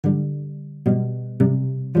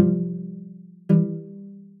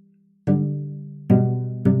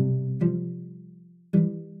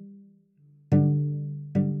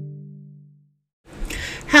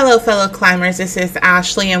Hello, fellow climbers. This is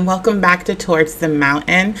Ashley, and welcome back to Towards the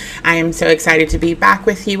Mountain. I am so excited to be back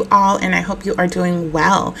with you all, and I hope you are doing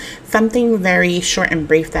well. Something very short and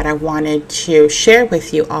brief that I wanted to share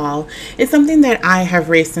with you all is something that I have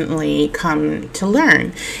recently come to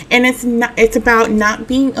learn, and it's about not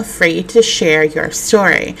being afraid to share your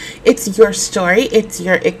story. It's your story, it's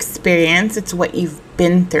your experience, it's what you've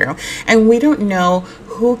been through, and we don't know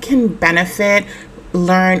who can benefit,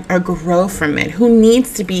 learn, or grow from it, who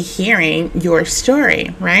needs to be hearing your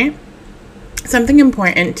story, right? Something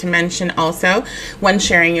important to mention also when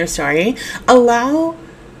sharing your story: allow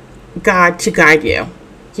God to guide you.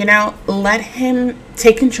 Let Him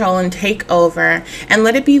take control and take over, and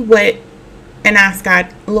let it be and ask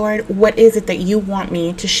God, Lord, what is it that you want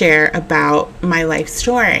me to share about my life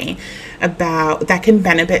story, about that can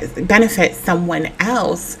benefit someone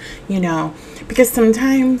else, because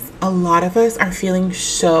sometimes a lot of us are feeling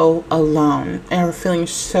so alone and are feeling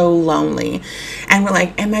so lonely, and we're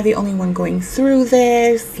like, am I the only one going through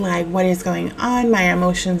this? Like, what is going on? My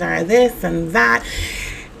emotions are this and that.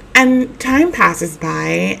 And time passes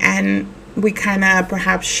by, and we kind of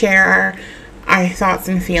perhaps share our thoughts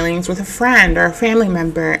and feelings with a friend or a family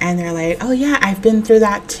member, and they're like, oh yeah, I've been through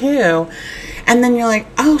that too. And then you're like,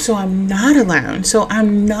 oh, so I'm not alone. So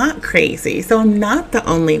I'm not crazy. So I'm not the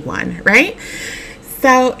only one, right?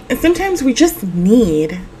 So sometimes we just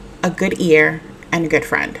need a good ear and a good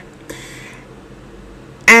friend.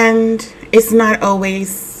 And it's not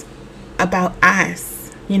always about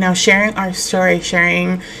us, sharing our story,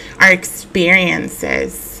 sharing our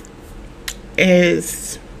experiences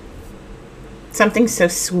is something so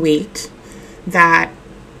sweet that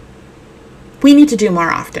we need to do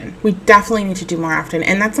more often. We definitely need to do more often.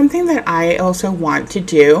 And that's something that I also want to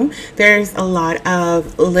do. There's a lot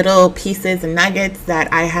of little pieces and nuggets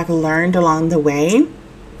that I have learned along the way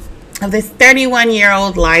of this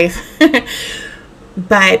 31-year-old life.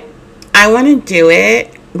 But I want to do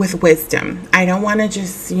it with wisdom. I don't want to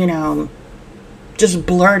just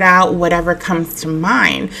blurt out whatever comes to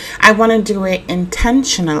mind. I want to do it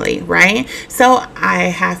intentionally, right? So I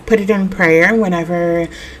have put it in prayer whenever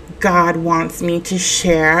God wants me to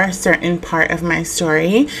share a certain part of my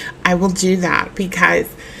story. I will do that, because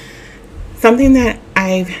something that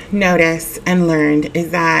I've noticed and learned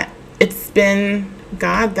is that it's been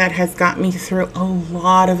God that has got me through a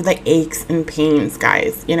lot of the aches and pains,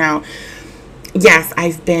 guys. Yes,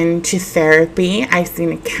 I've been to therapy. I've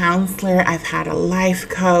seen a counselor. I've had a life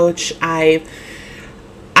coach. I've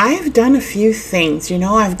done a few things.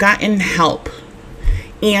 I've gotten help,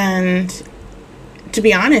 and to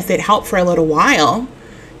be honest, it helped for a little while.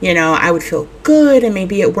 I would feel good, and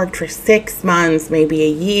maybe it worked for 6 months, maybe a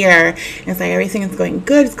year. And it's like everything is going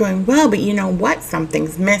good, it's going well, but you know what?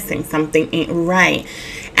 Something's missing, something ain't right.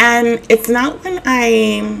 And it's not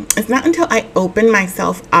until I open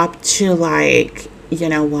myself up to, like,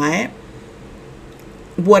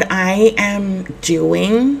 what I am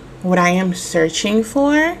doing, what I am searching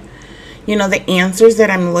for, the answers that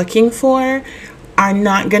I'm looking for are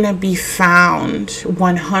not going to be found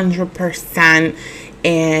 100%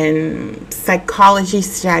 in psychology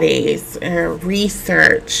studies or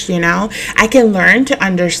research. I can learn to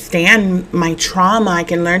understand my trauma. I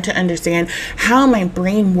can learn to understand how my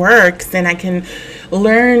brain works, and I can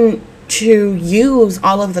learn to use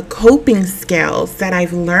all of the coping skills that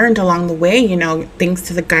I've learned along the way, thanks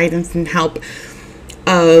to the guidance and help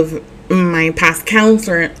of my past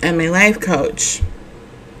counselor and my life coach.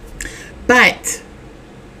 But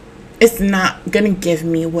it's not going to give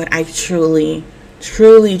me what I truly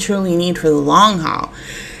need for the long haul.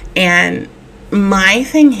 And my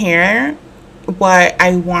thing here, what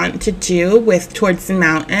I want to do with Towards the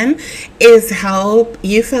Mountain, is help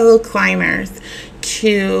you fellow climbers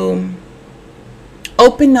to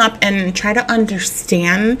open up and try to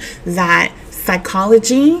understand that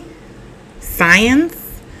psychology,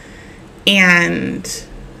 science, and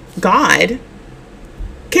God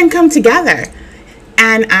can come together.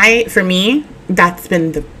 And for me, that's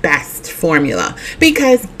been the best formula,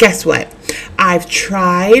 because guess what? I've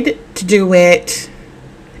tried to do it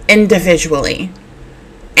individually,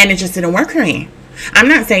 and it just didn't work for me. I'm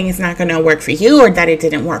not saying it's not going to work for you, or that it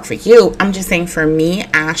didn't work for you. I'm just saying for me,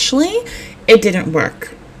 Ashley, it didn't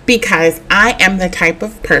work, because I am the type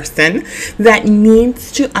of person that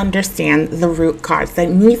needs to understand the root cause, that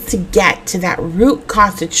needs to get to that root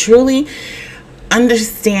cause to truly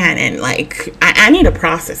understand. And I need to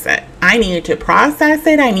process it. I need to process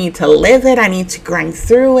it. I need to live it. I need to grind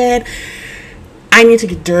through it. I need to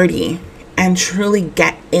get dirty and truly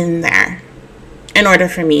get in there in order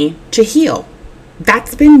for me to heal.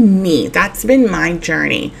 That's been me. That's been my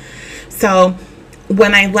journey. So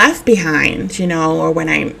when I left behind, or when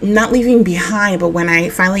I'm not leaving behind, but when I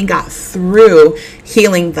finally got through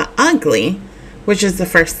healing the ugly, which is the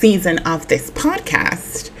first season of this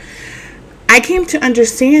podcast, I came to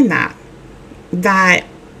understand that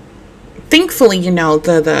thankfully,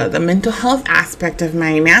 the mental health aspect of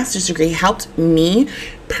my master's degree helped me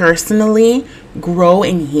personally grow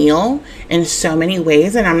and heal in so many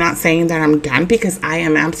ways. And I'm not saying that I'm done, because I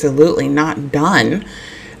am absolutely not done.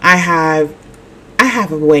 I have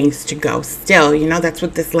ways to go still. That's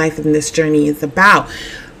what this life and this journey is about.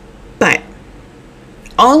 But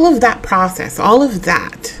all of that process, all of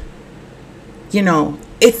that,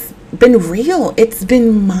 it's been real. It's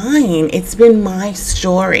been mine. It's been my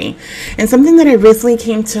story. And something that I recently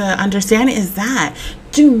came to understand is that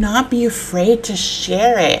do not be afraid to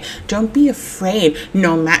share it. Don't be afraid.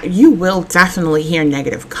 You will definitely hear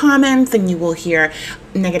negative comments, and you will hear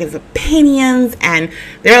negative opinions, and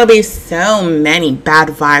there will be so many bad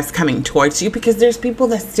vibes coming towards you, because there's people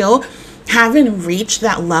that still haven't reached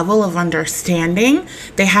that level of understanding.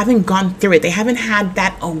 They haven't gone through it. They haven't had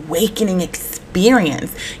that awakening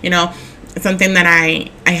experience. Something that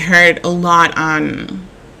I heard a lot on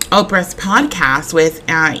Oprah's podcast with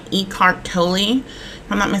Eckhart Tolle,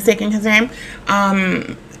 if I'm not mistaken his name,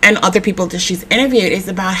 and other people that she's interviewed, is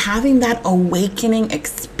about having that awakening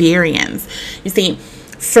experience. You see,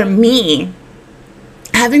 for me,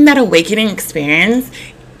 having that awakening experience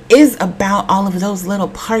is about all of those little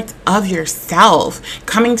parts of yourself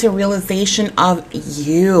coming to realization of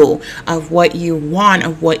you, of what you want,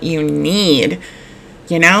 of what you need.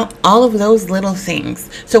 All of those little things.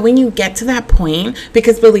 So when you get to that point,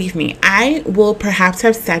 because believe me, I will perhaps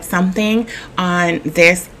have said something on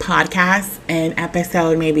this podcast in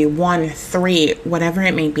episode maybe 1, 3, whatever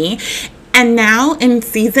it may be. And now in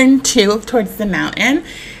season 2 of Towards the Mountain,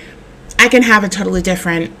 I can have a totally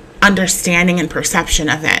different understanding and perception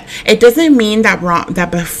of it. It doesn't mean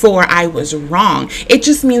that before I was wrong. It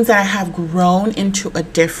just means that I have grown into a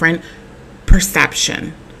different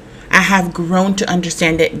perception. I have grown to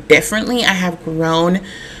understand it differently. I have grown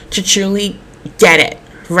to truly get it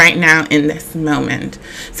right now in this moment.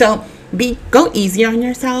 So go easy on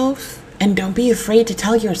yourself, and don't be afraid to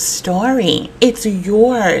tell your story. It's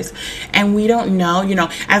yours. And we don't know,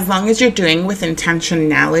 as long as you're doing it with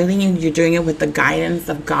intentionality and you're doing it with the guidance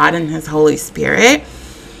of God and His Holy Spirit,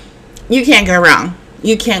 you can't go wrong.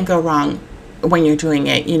 You can't go wrong when you're doing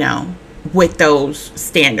it, with those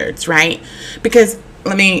standards, right? Because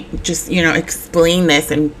let me just, explain this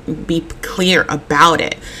and be clear about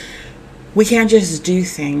it. We can't just do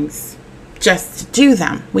things just to do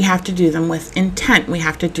them. We have to do them with intent. We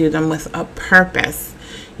have to do them with a purpose,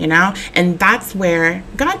 and that's where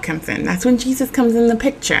God comes in. That's when Jesus comes in the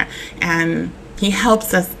picture, and He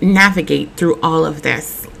helps us navigate through all of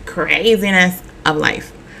this craziness of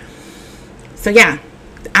life. So yeah,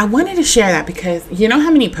 I wanted to share that because how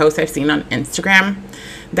many posts I've seen on Instagram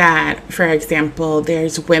that, for example,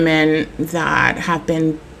 there's women that have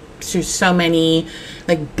been through so many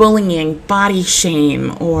bullying, body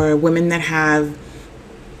shame, or women that have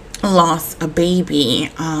lost a baby,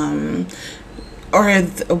 or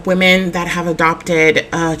women that have adopted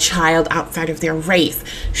a child outside of their race.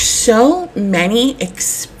 So many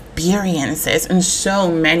experiences and so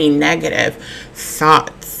many negative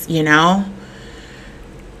thoughts,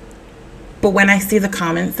 But when I see the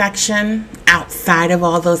comment section outside of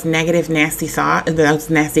all those negative, nasty thoughts, those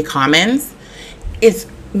nasty comments, it's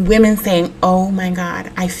women saying, oh my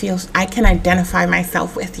God, I can identify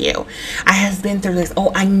myself with you. I have been through this.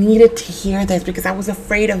 Oh, I needed to hear this because I was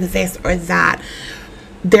afraid of this or that.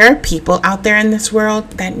 There are people out there in this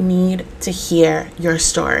world that need to hear your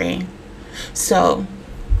story. So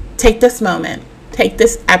take this moment, take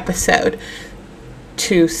this episode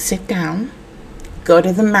to sit down, go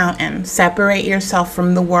to the mountain, separate yourself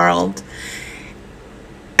from the world,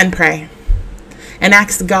 and pray. And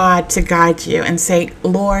ask God to guide you and say,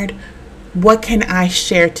 Lord, what can I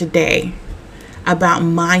share today about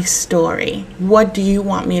my story? What do you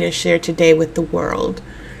want me to share today with the world?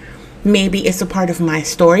 Maybe it's a part of my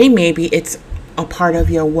story. Maybe it's a part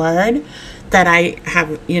of your word that I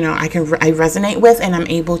have, I resonate with, and I'm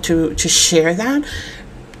able to share that.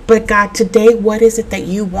 But God, today, what is it that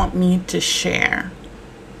you want me to share?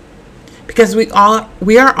 Because we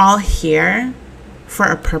are all here for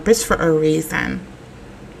a purpose, for a reason.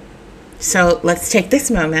 So let's take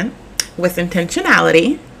this moment with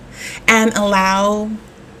intentionality and allow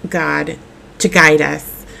God to guide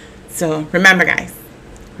us. So remember, guys,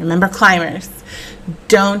 remember, climbers,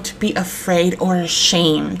 don't be afraid or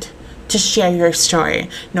ashamed to share your story,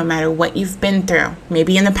 no matter what you've been through.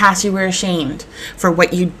 Maybe in the past you were ashamed for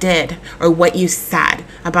what you did or what you said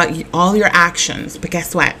about all your actions. But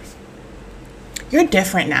guess what? You're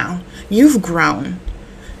different now. You've grown.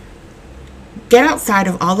 Get outside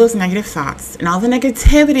of all those negative thoughts and all the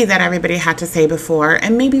negativity that everybody had to say before,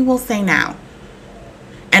 and maybe we'll say now.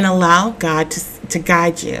 And allow God to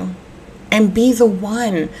guide you and be the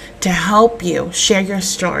one to help you share your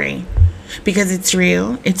story, because it's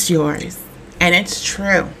real, it's yours, and it's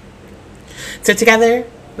true. So together,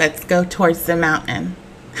 let's go towards the mountain.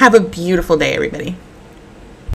 Have a beautiful day, everybody.